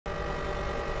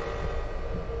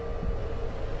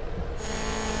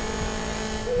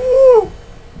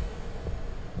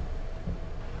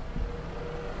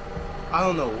I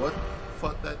don't know what the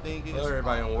fuck that thing is. Hello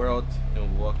everybody in the world,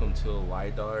 and welcome to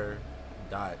LIDAR.exe.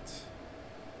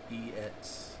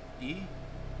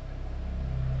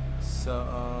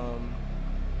 So,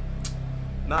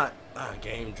 not a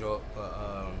game joke,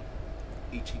 but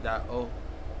ichi.o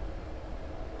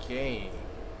game.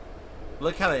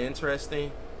 Look kind of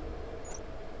interesting.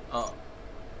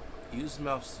 Use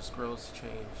mouse to scroll to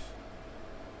change.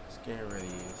 Scanner ready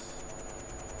is.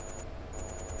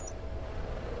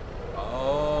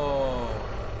 Oh,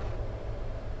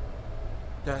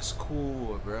 that's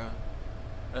cool, bruh.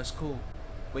 That's cool.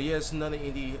 But yeah, it's another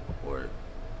indie horror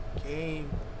game,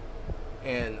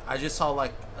 and I just saw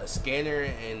like a scanner,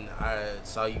 and I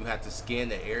saw you had to scan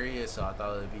the area, so I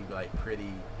thought it'd be like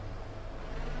pretty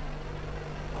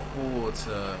cool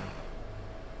to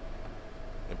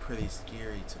and pretty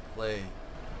scary to play.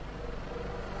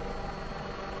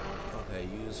 Okay,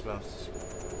 use mouse.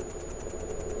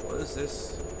 What is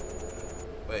this?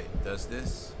 Wait, does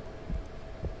this?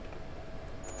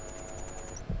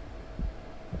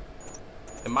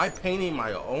 Am I painting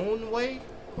my own way?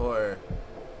 Or...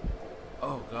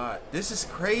 Oh god, this is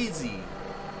crazy.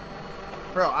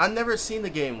 Bro, I've never seen a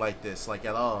game like this, like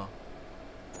at all.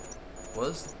 What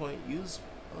is the point? Use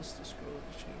mouse to scroll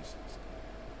to change this.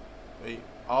 Wait,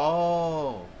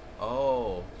 oh,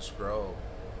 scroll.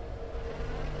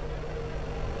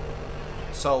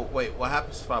 So, wait, what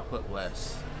happens if I put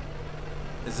less?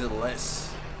 Is it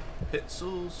less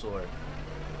pixels or?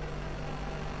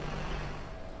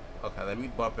 Okay, let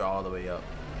me bump it all the way up.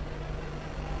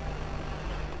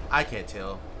 I can't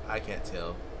tell. I can't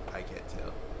tell. I can't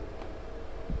tell.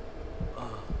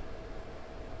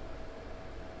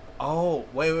 Oh,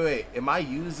 wait. Am I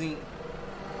using...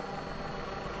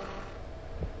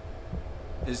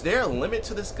 Is there a limit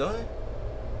to this gun?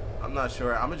 I'm not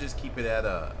sure. I'm gonna just keep it at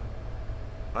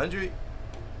 100.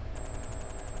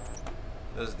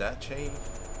 Does that change?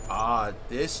 Ah,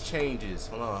 this changes.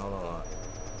 Hold on.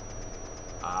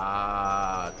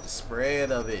 Ah, the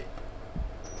spread of it.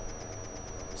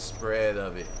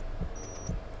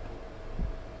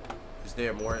 Is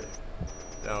there more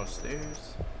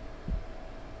downstairs?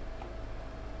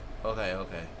 Okay.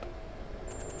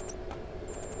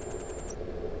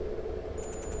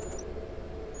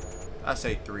 I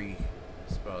say 3.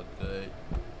 It's about good.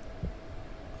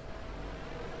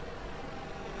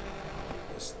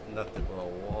 It's nothing but a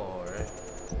wall, right?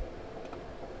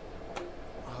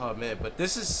 Oh man, but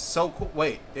this is so cool.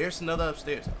 Wait, there's another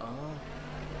upstairs.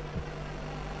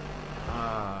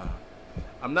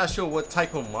 I'm not sure what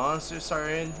type of monsters are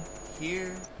in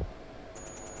here,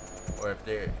 or if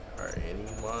there are any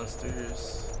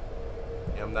monsters.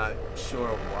 I'm not sure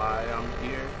why I'm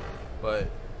here, but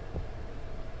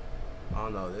I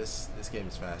don't know. This game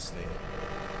is fascinating.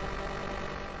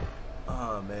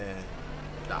 Oh man,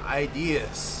 the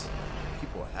ideas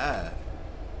people have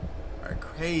are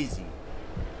crazy.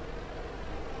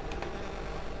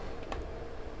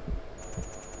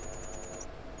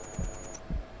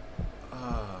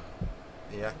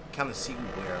 Yeah, I kind of see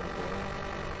where I'm going.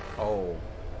 Oh,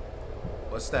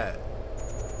 what's that?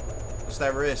 What's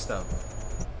that red stuff?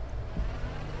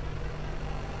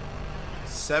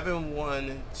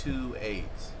 7128.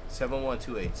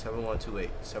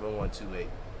 7128.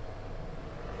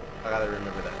 I gotta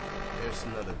remember that. There's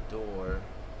another door.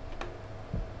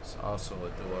 It's also a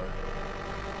door.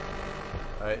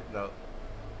 Alright, no.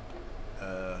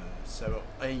 7.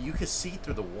 And you can see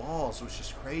through the walls, which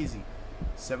is crazy.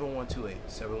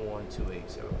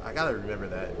 7128. I gotta remember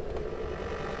that.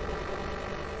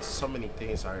 So many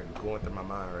things are going through my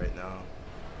mind right now.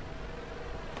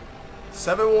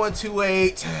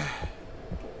 7128.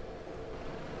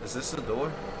 Is this the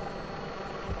door?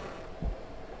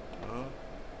 No.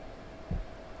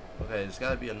 Okay, there's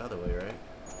gotta be another way, right?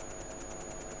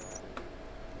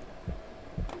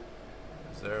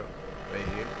 Is there right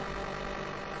here?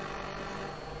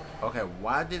 Okay,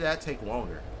 why did that take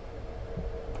longer?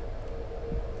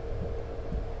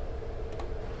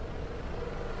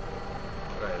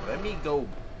 Right, let me go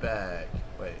back.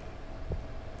 Wait.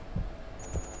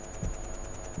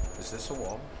 Is this a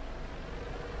wall?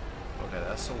 Okay,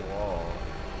 that's a wall.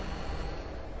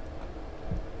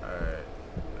 Alright.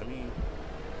 Let me...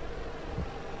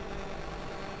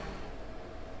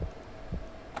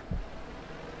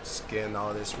 scan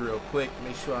all this real quick.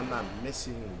 Make sure I'm not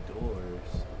missing any doors.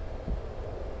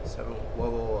 7...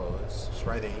 Whoa. It's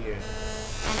right in here.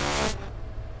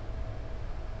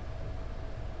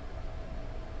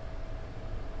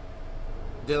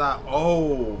 Did I?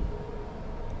 Oh.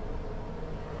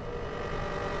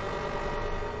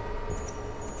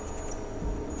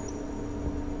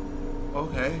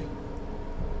 Okay.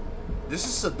 This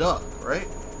is a duck. right?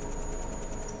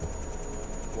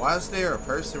 Why is there a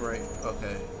person right?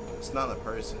 Okay, it's not a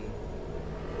person.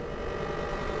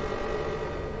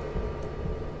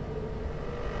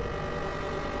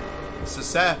 It's a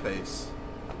sad face.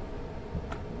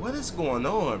 What is going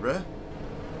on, bruh?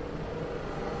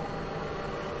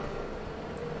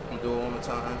 I'm gonna do it one more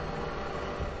time.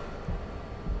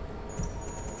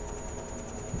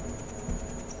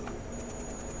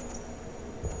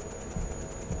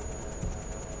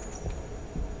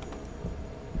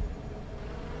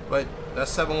 Wait,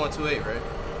 that's 7128, right?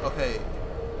 Okay.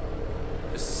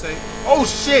 It's the same. Oh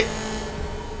shit!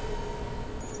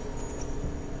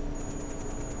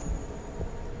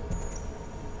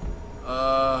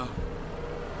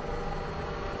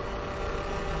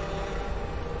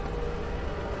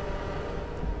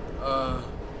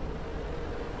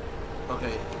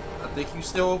 Okay. I think you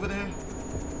still over there?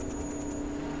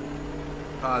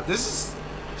 This is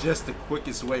just the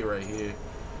quickest way right here.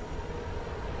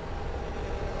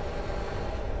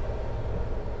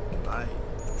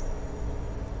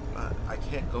 I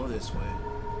can't go this way.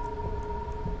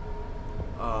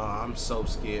 I'm so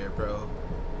scared, bro.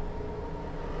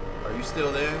 Are you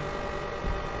still there?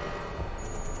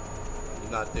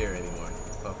 You're not there anymore.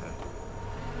 Okay.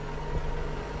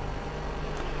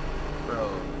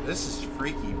 Bro, this is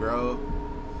freaky, bro.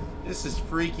 This is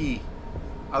freaky.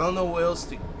 I don't know where else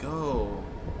to go.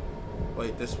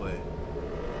 Wait, this way.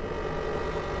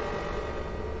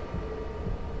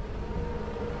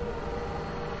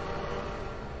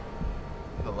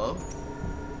 Hello?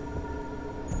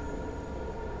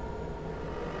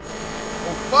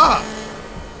 Oh, fuck!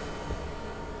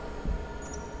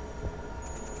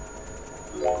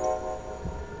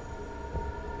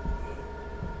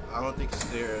 I don't think it's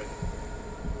there.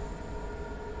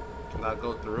 Can I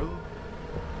go through?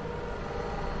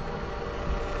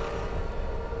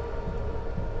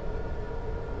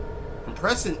 I'm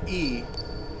pressing E.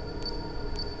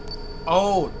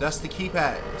 Oh, that's the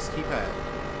keypad. It's the keypad.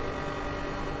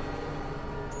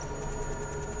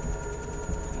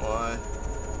 Come on.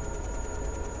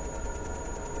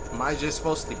 Am I just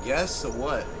supposed to guess or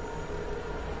what?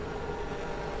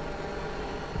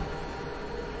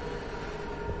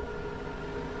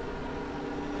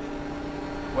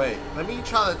 Wait, let me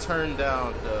try to turn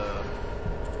down the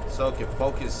so it can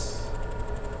focus.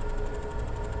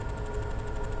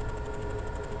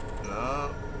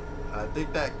 No, I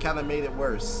think that kind of made it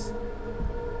worse.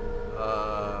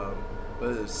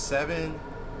 But it's 7,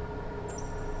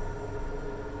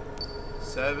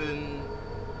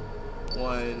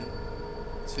 1,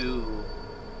 2,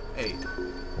 8.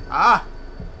 Ah!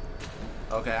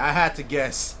 Okay, I had to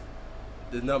guess.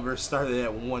 The number started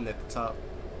at 1 at the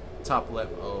top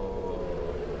left. Oh.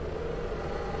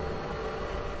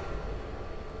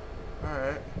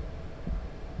 Alright.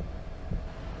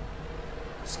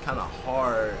 It's kind of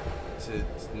hard to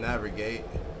navigate.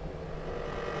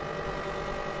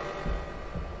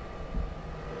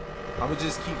 I would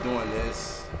just keep doing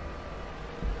this.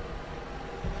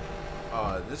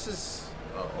 This is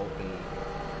an open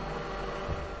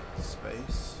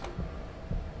space.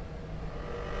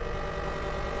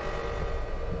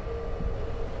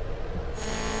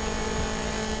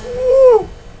 Woo!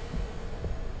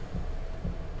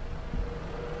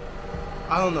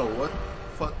 I don't know what the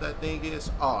fuck that thing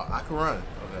is. Oh, I can run.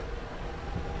 Okay.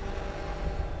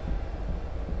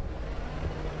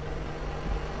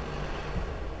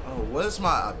 Oh, what is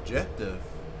my objective?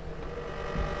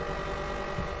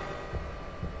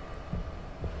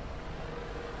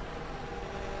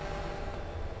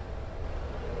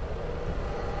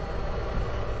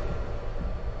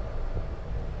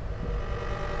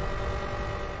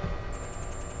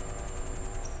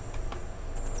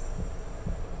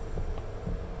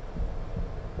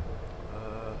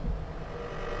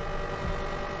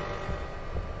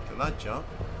 Can I jump?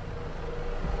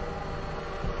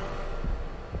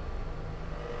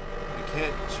 You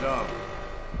can't jump.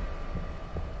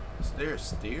 Is there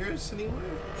stairs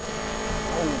anywhere?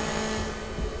 Oh,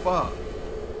 fuck.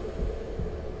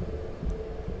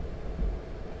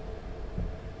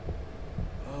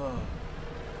 Oh.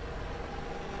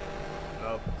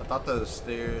 Nope, I thought that was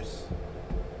stairs.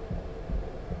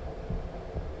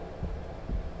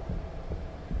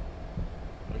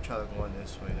 Let me try to go in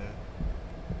this way then.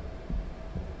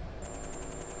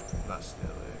 Not still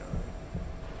there.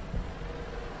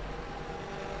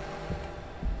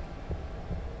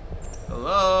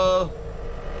 Hello?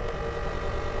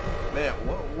 Man,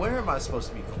 where am I supposed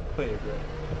to be going, bro?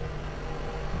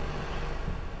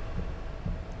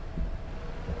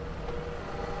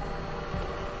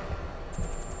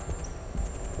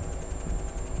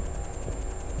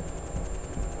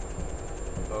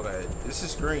 This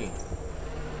is green.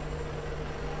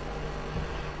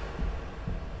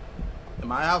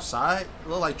 Am I outside? It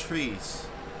look like trees.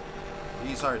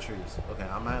 These are trees. Okay,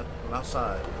 I'm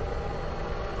outside.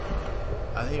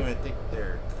 I didn't even think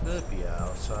there could be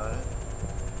outside.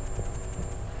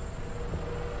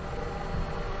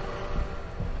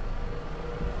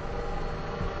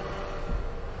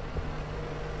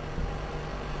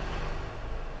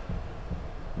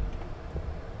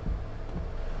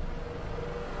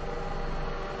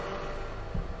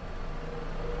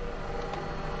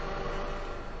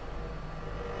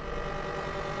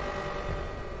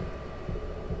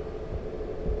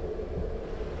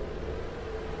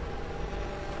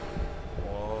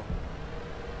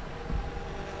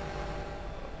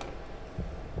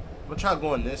 I'm gonna try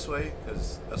going this way,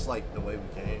 because that's like the way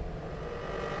we came.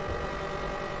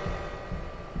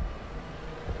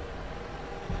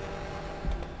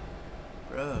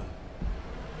 Bruh.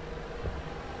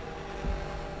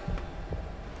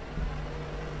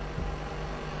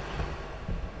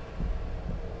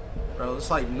 Bro,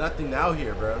 it's like nothing out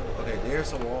here, bro. Okay,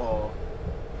 there's a wall.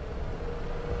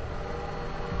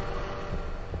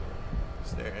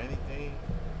 Is there anything?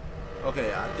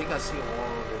 Okay, I think I see a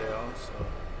wall over there also.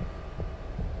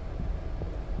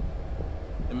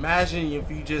 Imagine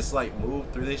if you just like move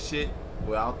through this shit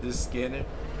without this scanner.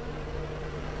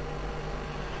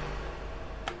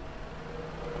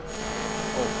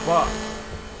 Oh fuck.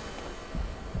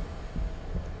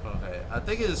 Okay, I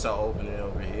think it's an opening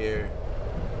over here.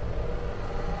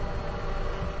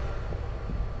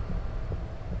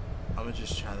 I'm gonna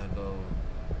just try to go.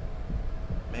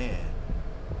 Man,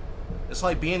 it's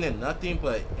like being in nothing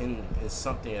but in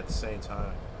something at the same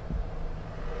time.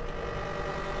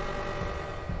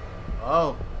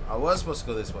 Oh, I was supposed to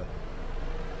go this way.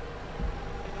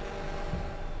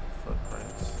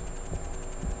 Footprints.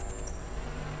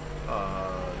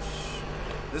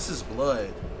 This is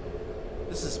blood.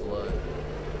 This is blood.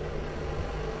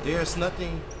 There's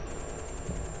nothing.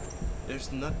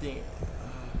 There's nothing.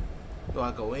 Do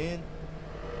I go in?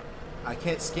 I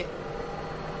can't skip.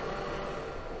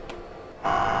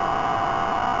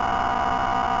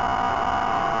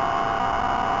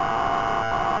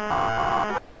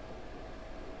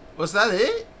 Was that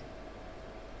it?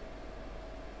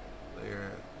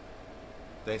 There.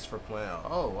 Thanks for playing.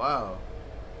 Oh wow.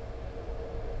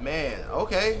 Man,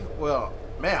 okay. Well,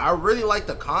 man, I really like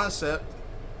the concept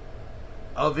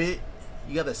of it.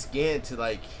 You gotta scan to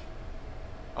like,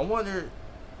 I wonder,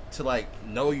 to like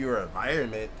know your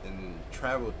environment and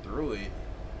travel through it.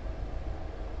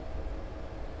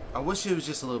 I wish it was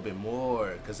just a little bit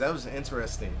more, because that was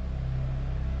interesting.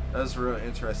 That was real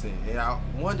interesting. And I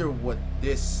wonder what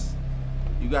this.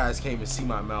 You guys can't even see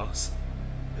my mouse.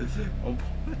 Hold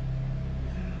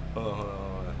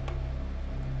on.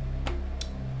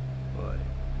 But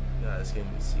you guys can't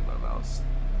even see my mouse.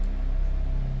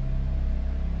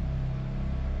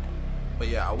 But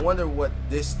yeah, I wonder what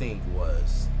this thing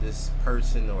was. This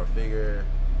person or figure.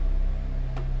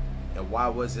 And why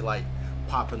was it like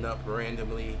popping up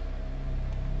randomly?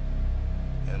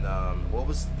 And what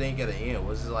was the thing at the end?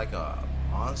 Was it like a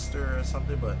monster or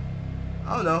something? But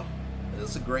I don't know. It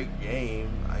was a great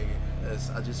game. I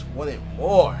just wanted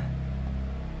more.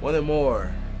 Wanted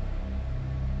more.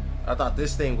 I thought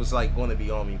this thing was like going to be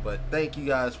on me. But thank you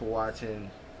guys for watching.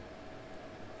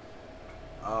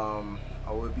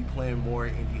 I will be playing more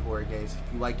indie horror games.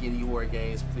 If you like indie horror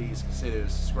games, please consider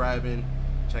subscribing.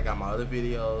 Check out my other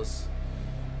videos.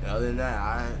 And other than that,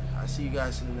 I see you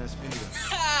guys in the next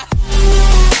video.